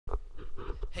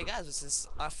Hey guys, this is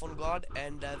iPhone God,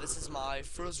 and this is my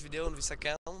first video on this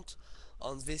account,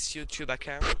 on this YouTube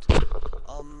account.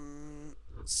 Um,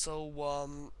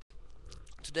 so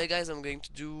today, guys, I'm going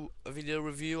to do a video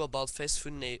review about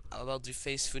about the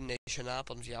Facebook Nation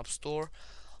app on the App Store.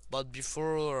 But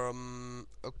before,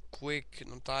 a quick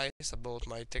notice about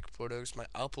my tech products, my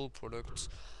Apple products.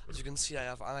 As you can see, I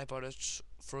have an iPod Touch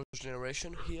first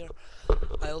generation here.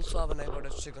 I also have an iPod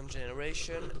Touch second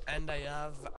generation, and I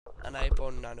have an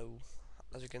iPod Nano.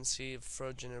 As you can see,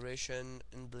 third generation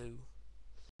in blue.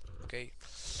 Okay.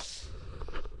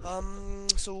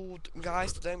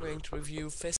 Guys, today I'm going to review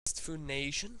Fast Food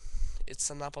Nation. It's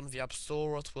an app on the App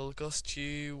Store. It will cost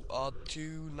you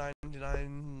 $2.99,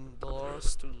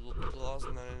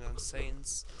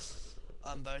 $2.99.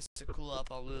 But it's a cool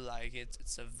app. I really like it.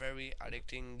 It's a very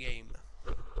addicting game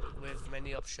with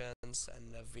many options,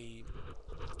 and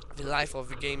the life of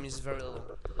the game is very long.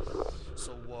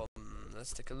 So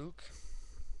let's take a look.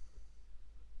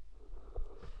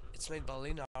 It's made by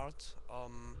Linart.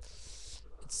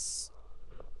 It's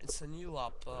it's a new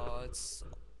app. It's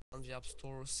on the App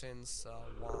Store since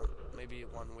maybe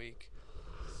 1 week.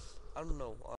 I don't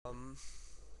know.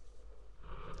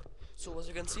 So as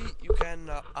you can see, you can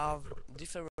have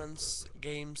different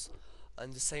games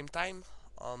at the same time.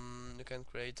 You can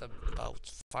create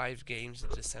about 5 games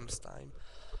at the same time.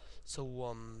 So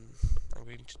I'm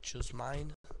going to choose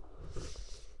mine.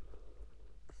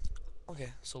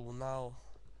 Okay, so now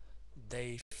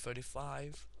day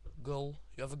 35. Goal.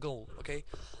 You have a goal. Okay.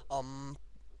 Um,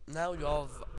 Now you have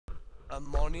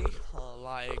money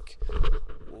like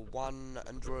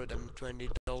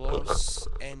 $120,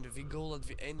 and the goal at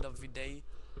the end of the day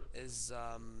is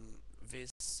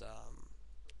this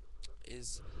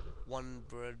is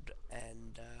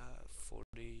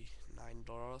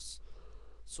 $149.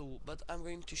 So, but I'm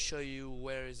going to show you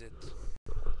where is it.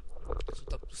 So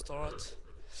tap to start.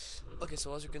 Okay,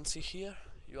 so as you can see here,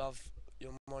 you have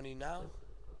your money now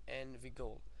and the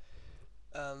goal.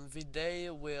 The day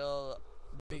will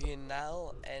begin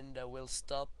now and will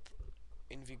stop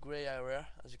in the gray area,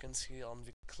 as you can see on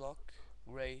the clock.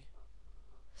 Gray.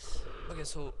 Okay,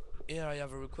 so here I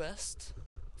have a request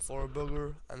for a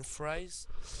burger and fries.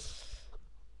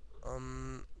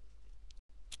 Um,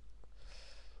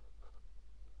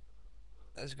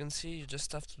 as you can see, you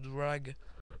just have to drag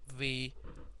the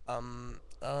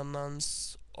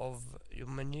elements of your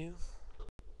menu,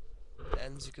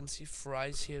 and as you can see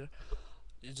fries here,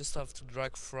 you just have to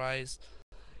drag fries,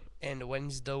 and when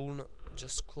it's done,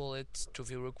 just call it to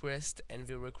the request, and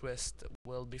the request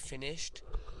will be finished.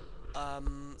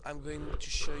 I'm going to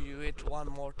show you it one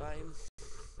more time,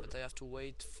 but I have to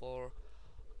wait for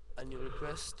a new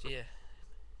request. Yeah,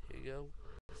 here you go.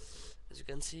 As you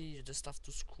can see, you just have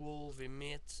to scroll the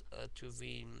meat to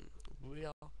the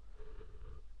grill,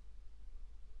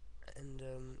 and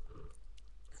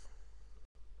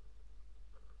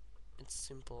it's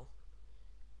simple.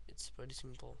 It's pretty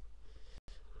simple.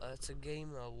 It's a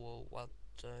game what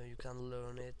you can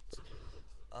learn it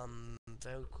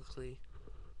very quickly.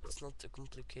 It's not a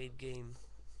complicated game.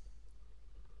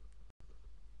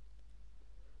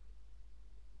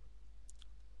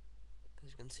 As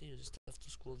you can see, you just have to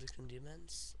scroll the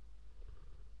condiments.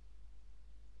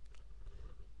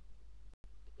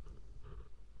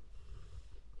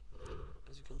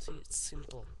 As you can see, it's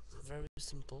simple, very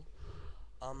simple.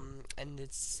 And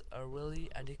it's a really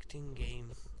addicting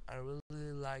game. I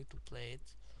really like to play it.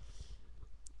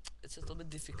 It's a little bit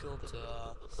difficult,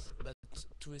 but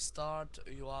to start,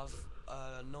 you have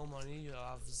no money. You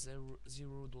have $0,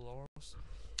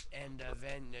 and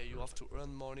then you have to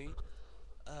earn money.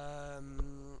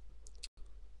 Um,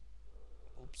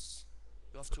 oops,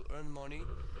 you have to earn money,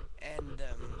 and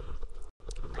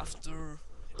after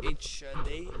each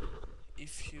day,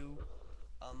 if you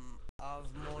have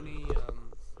money,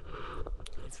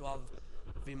 if you have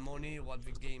the money what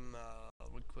the game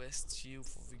requests you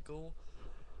for the goal,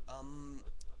 um,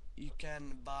 you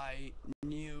can buy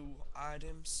new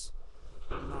items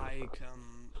like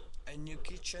a new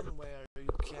kitchen where you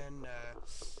can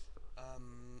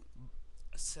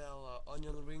sell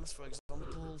onion rings, for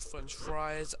example, French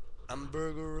fries,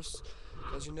 hamburgers.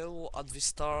 Because you know, at the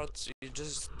start, you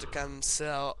just can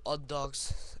sell hot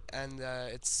dogs, and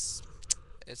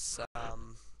it's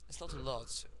not a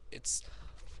lot. It's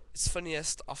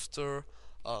funniest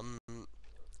um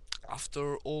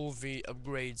after all the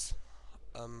upgrades.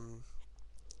 Um,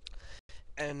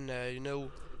 and you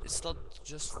know, it's not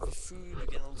just for food. You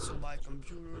can also buy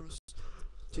computers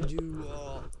to do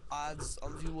ads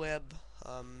on the web,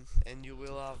 and you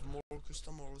will have more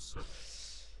customers.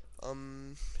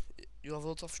 um, you have a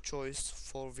lot of choice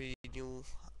for the new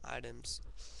items.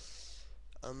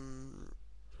 Um,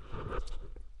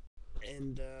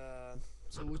 and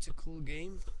so it's a cool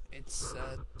game. It's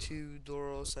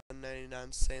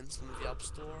 $2.99 on the App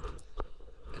Store.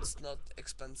 It's not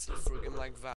expensive for a game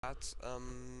like that.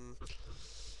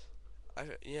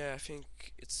 Yeah, I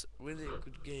think it's really a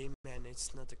good game and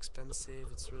it's not expensive.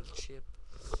 It's really cheap.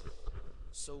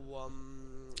 So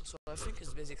I think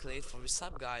it's basically it for this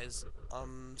app, guys.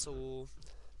 So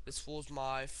this was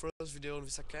my first video on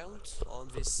this account, on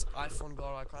this iPhone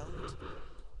God account.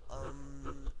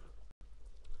 Um,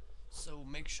 so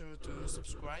make sure to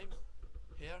subscribe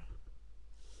here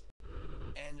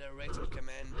and rate and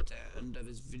comment under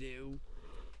this video,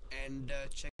 and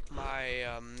check my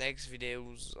next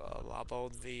videos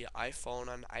about the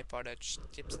iPhone and iPod Touch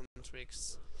tips and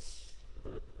tricks.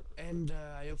 And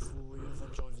I hope you've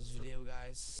enjoyed this video,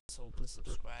 guys. So please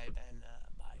subscribe and